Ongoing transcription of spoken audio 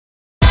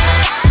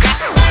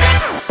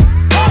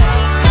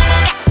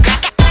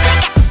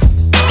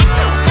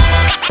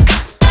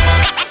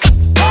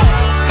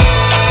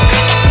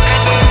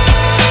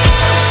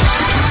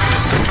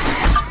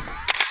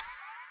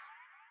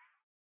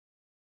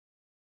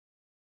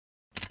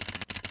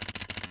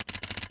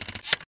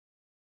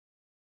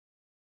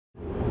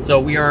So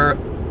we are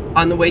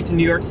on the way to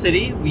New York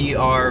City. We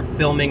are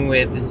filming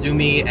with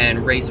Zumi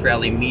and Race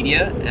Rally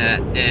Media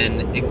at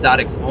an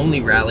exotics only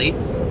rally,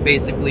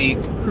 basically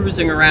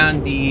cruising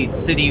around the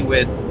city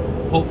with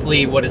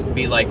hopefully what is to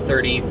be like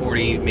 30,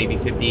 40, maybe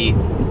 50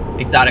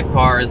 exotic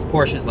cars,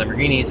 Porsches,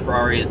 Lamborghinis,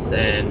 Ferraris,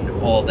 and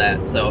all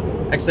that. So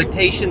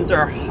expectations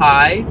are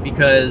high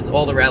because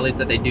all the rallies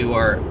that they do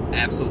are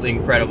absolutely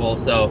incredible.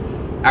 So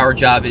our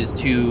job is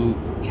to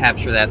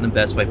capture that in the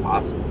best way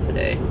possible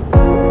today.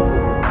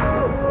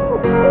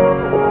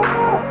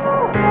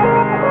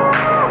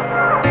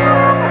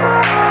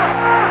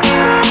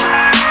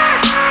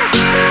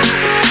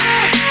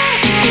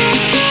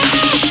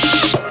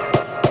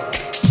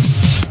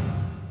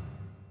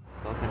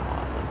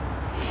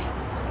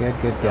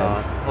 Good.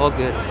 All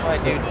good.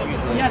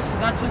 Yes,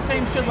 that's the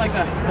same shit like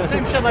that.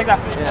 Same shit like that.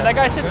 Yeah. And the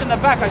guy sits in the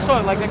back. I saw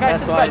it. Like the guy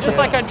sits back, just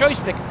like a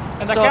joystick,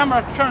 and the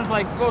camera turns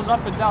like goes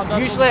up and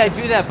down. Usually I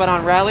do that, but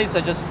on rallies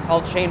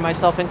I'll chain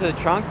myself into the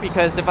trunk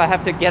because if I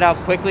have to get out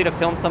quickly to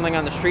film something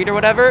on the street or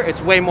whatever,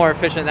 it's way more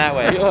efficient that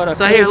way.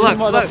 So here, look.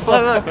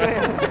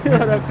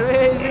 You're a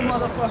crazy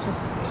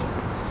motherfucker.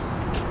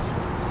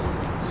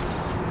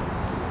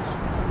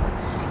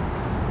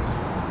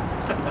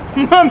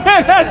 My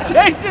man has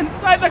chains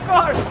inside the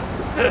car!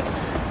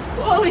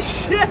 Holy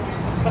shit!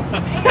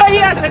 He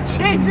has a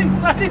chains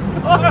inside his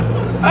car!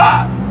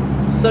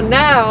 So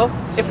now,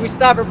 if we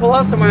stop or pull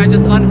off somewhere, I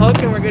just unhook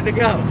and we're good to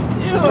go.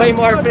 Way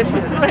more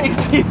efficient.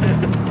 Crazy.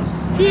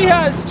 He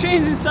has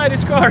chains inside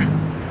his car.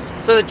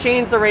 So the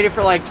chains are rated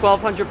for like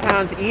 1,200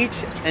 pounds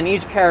each, and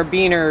each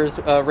carabiner's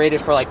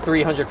rated for like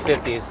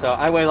 350. So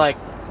I weigh like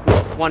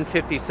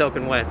 150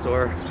 soaking wet, so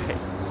we're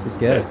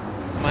good.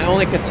 My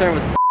only concern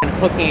was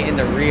hooking it in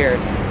the rear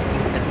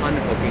and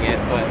unhooking it,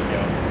 but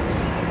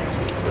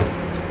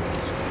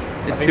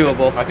it's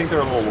doable. I think they're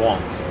a little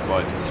long,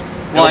 but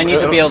well, I need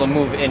to be able to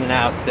move in and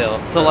out still.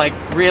 So like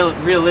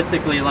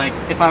realistically, like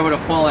if I were to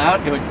fall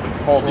out, it would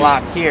hold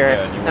lock here,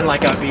 and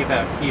like I'd be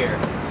about here.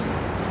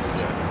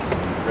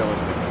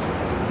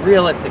 Yeah,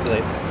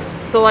 realistically.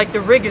 So like the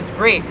rig is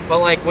great, but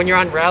like when you're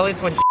on rallies,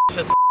 when shit's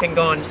just f***ing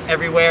going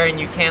everywhere and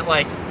you can't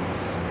like,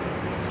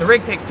 the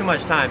rig takes too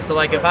much time. So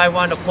like if I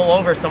wanted to pull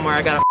over somewhere,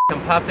 I gotta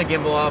f***ing pop the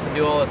gimbal off and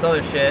do all this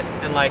other shit,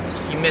 and like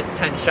you miss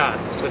 10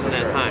 shots within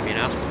that time, you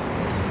know?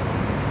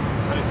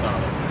 Pretty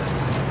solid.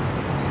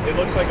 It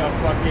looks like a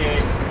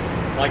fucking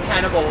like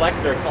Hannibal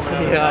Lecter coming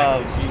out of the back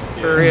of the Jeep,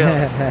 dude. For real.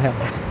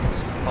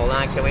 Hold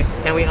on,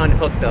 can we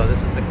unhook though?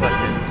 This is the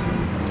question.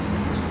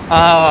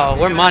 Oh,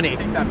 we're money.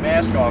 Take that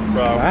mask off,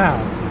 bro.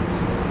 Wow.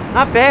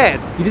 Not bad.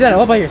 You did that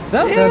all by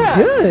yourself? Yeah.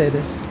 That's good.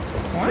 It's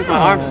just my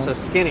arms are so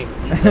skinny.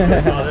 Oh,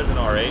 there's an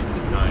R8.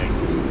 Nice.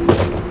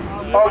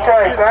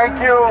 Okay, thank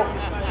you.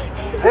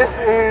 This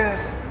is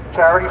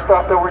charity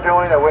stuff that we're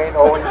doing that Wayne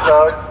always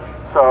does.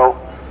 So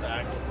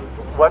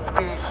let's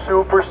be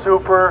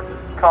super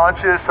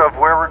conscious of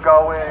where we're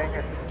going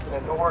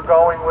and who we're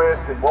going with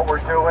and what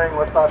we're doing.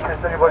 Let's not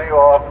piss anybody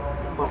off.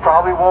 We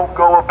probably won't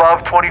go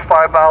above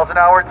 25 miles an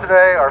hour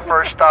today. Our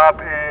first stop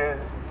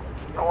is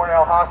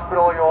Cornell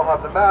Hospital. You all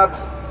have the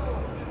maps.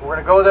 We're going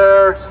to go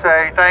there,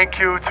 say thank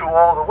you to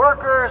all the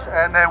workers,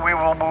 and then we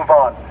will move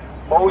on.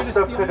 Most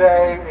of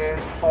today is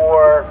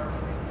for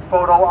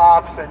photo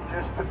ops and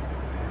just to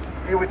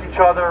be with each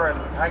other and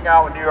hang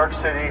out in New York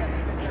City,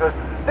 because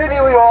it's the city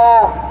we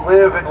all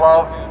live and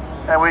love,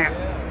 and we're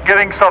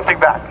giving something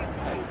back.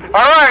 All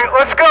right,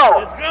 let's go.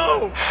 Let's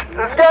go.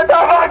 Let's get the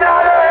fuck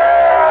out of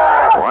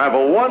here. I have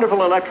a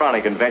wonderful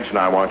electronic invention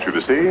I want you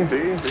to see.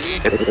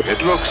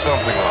 It looks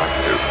something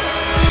like this.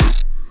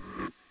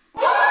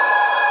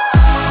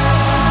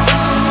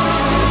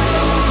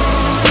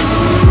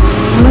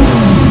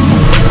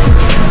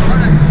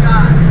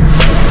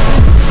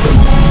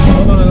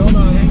 Hold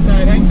on,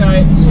 hang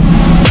tight.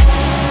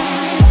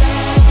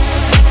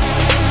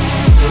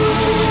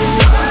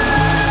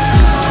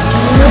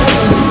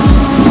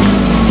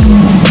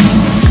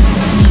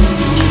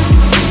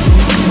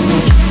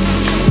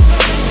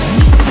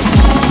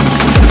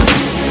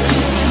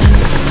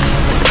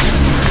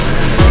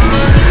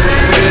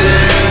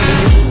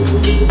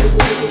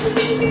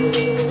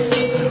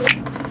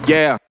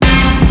 Yeah.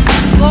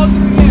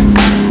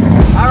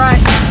 All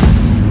right.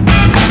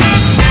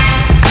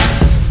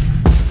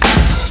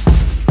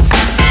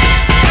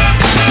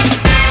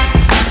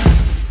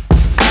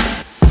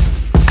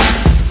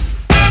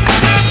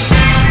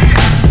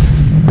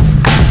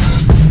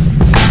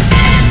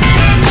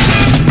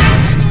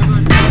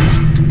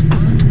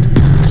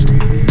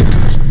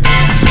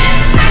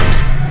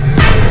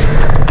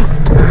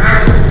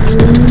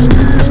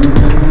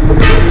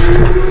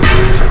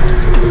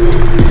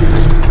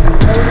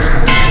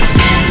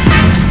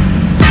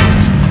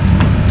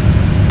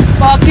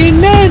 Fucking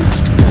men!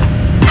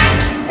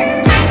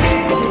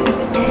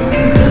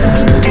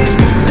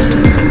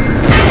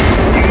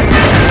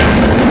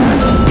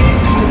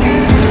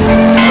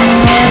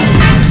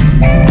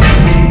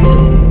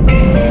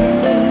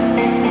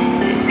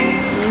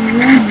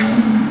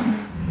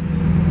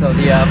 So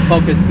the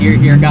focus gear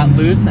here got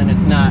loose and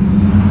it's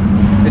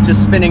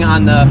just spinning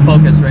on the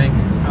focus ring.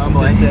 Oh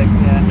boy. Just sick,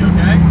 yeah. You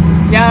okay?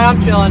 Yeah, I'm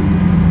chilling.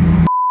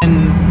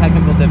 And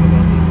technical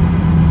difficulties.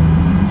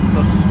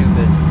 So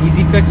stupid.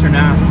 Easy fix or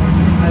not?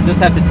 I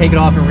just have to take it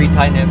off and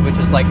retighten it, which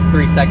is like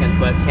 3 seconds,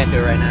 but can't do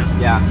it right now.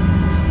 Yeah.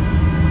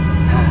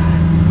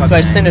 So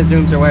I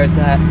Cinezooms are where it's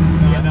at.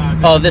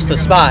 No. Oh, this is the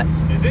spot.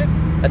 Is it?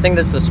 I think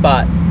this is the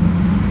spot.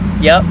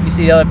 Yep, you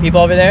see the other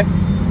people over there?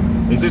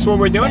 Is this what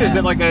we're doing? Yeah. Is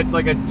it like a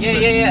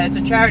Yeah. It's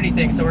a charity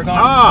thing, so we're going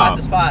spot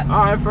to spot.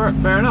 All right,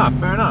 fair enough.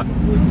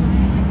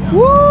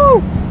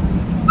 Woo!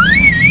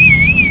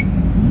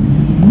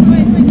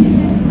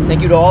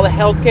 Thank you to all the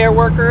healthcare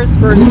workers,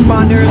 first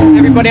responders,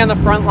 everybody on the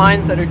front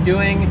lines that are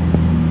doing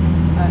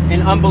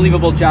an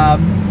unbelievable job,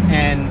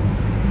 and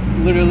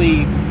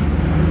literally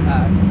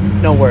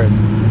no words.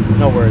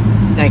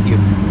 Thank you.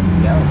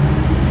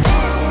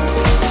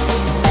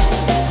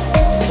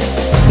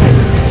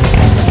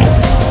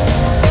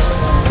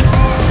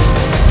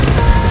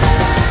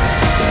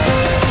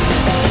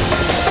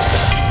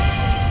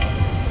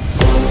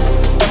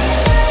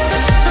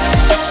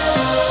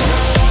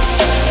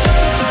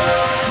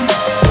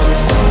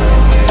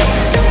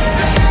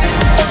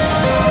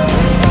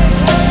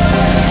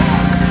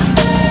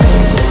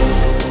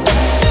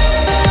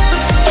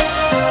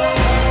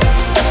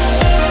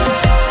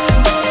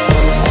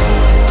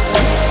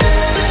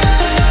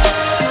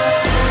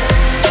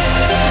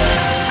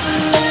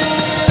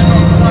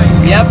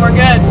 Yep, we're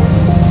good.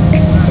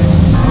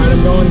 Alright,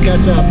 I'm going to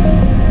catch up.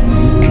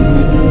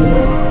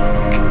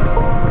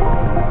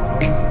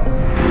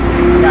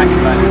 Gotcha,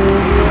 buddy.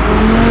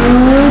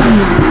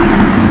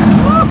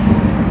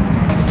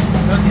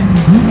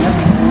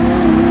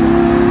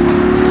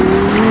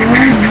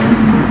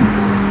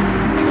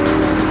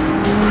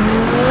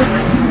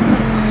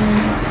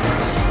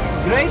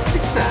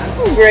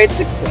 Great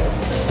success.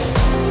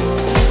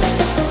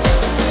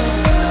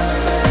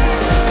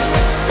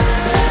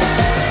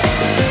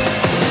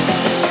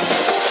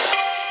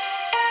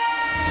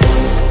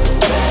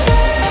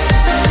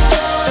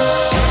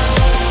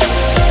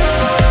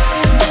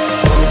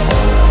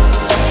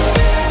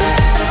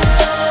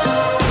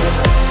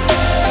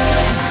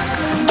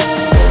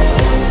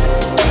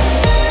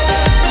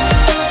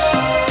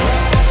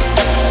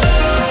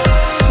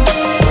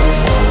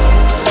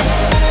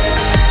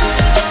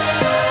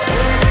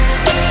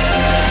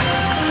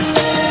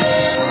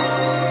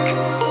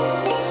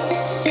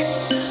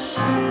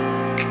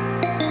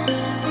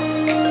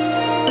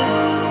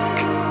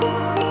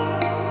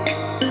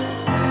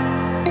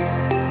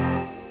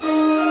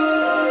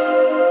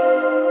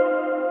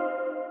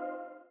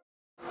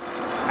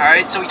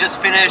 Alright, so we just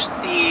finished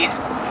the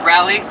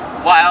rally.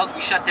 Wild.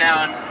 We shut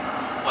down,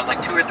 what,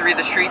 like 2 or 3 of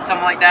the streets,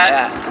 something like that?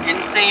 Yeah.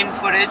 Insane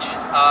footage.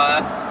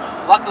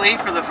 Luckily,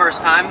 for the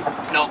first time,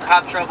 no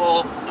cop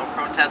trouble, no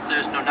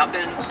protesters, no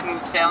nothing.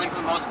 Smooth sailing for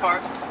the most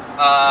part.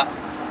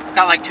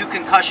 Got like 2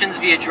 concussions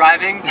via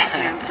driving,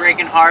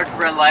 braking hard,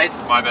 red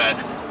lights. My bad.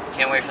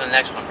 Can't wait for the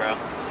next one, bro.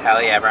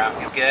 Hell yeah, bro.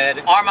 Good.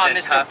 Armand,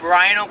 Is it Mr. tough?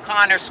 Brian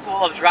O'Connor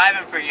School of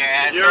Driving for your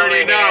ass. You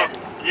already know.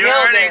 You Killed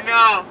already it.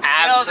 know.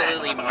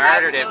 Absolutely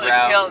murdered it,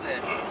 bro. Killed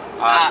it.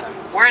 Awesome.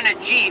 We're in a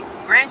Jeep,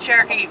 Grand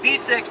Cherokee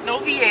V6, no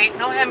V8,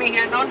 no Hemi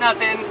here, no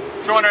nothing.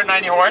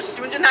 290 horse.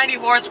 290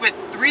 horse with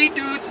 3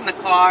 dudes in the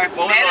car,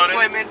 Fully man loaded.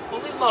 equipment,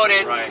 fully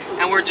loaded, Right.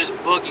 and we're just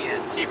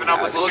boogieing. Keeping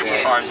up with the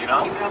Boogieing. supercars, you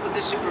know? Keeping up with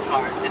the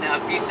supercars in a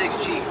V6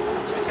 Jeep.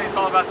 They say it's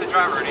all about the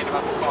driver, it ain't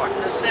about the car.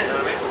 That's it. You know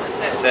what I mean? That's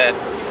it. That's it.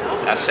 You know?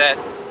 That's it.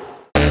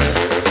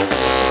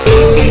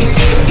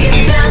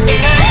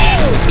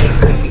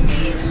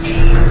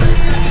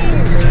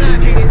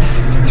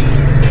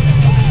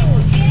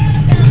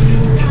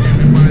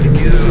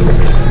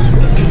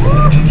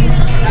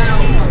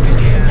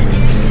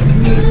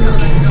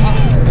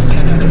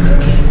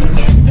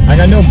 I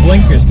got no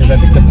blinkers because I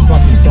think the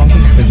fucking trunk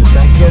is because the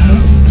trunk's open.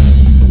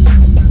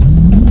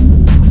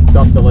 It's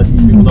tough to let these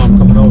people know I'm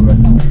coming over. I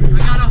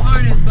got a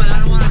harness, but I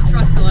don't want to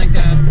trust it like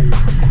that.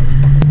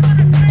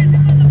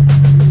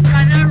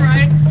 Got that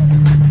right.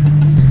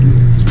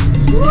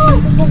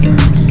 Woo!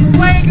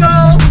 Way to go!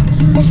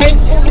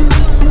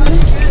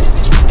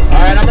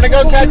 Alright, I'm gonna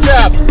go catch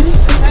up.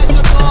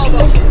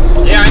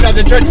 Yeah, I know,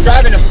 they're just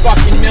driving a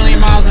fucking million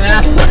miles an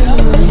hour.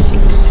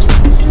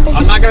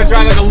 I'm not gonna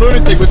drive like a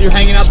lunatic with you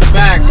hanging out the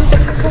back. Wait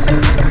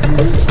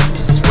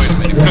a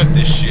minute, cut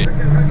this shit.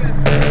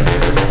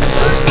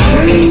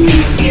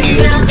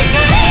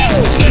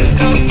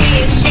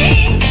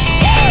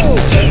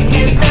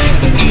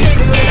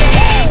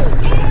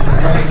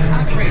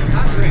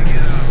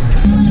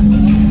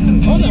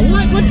 Hold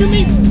on, what you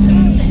mean?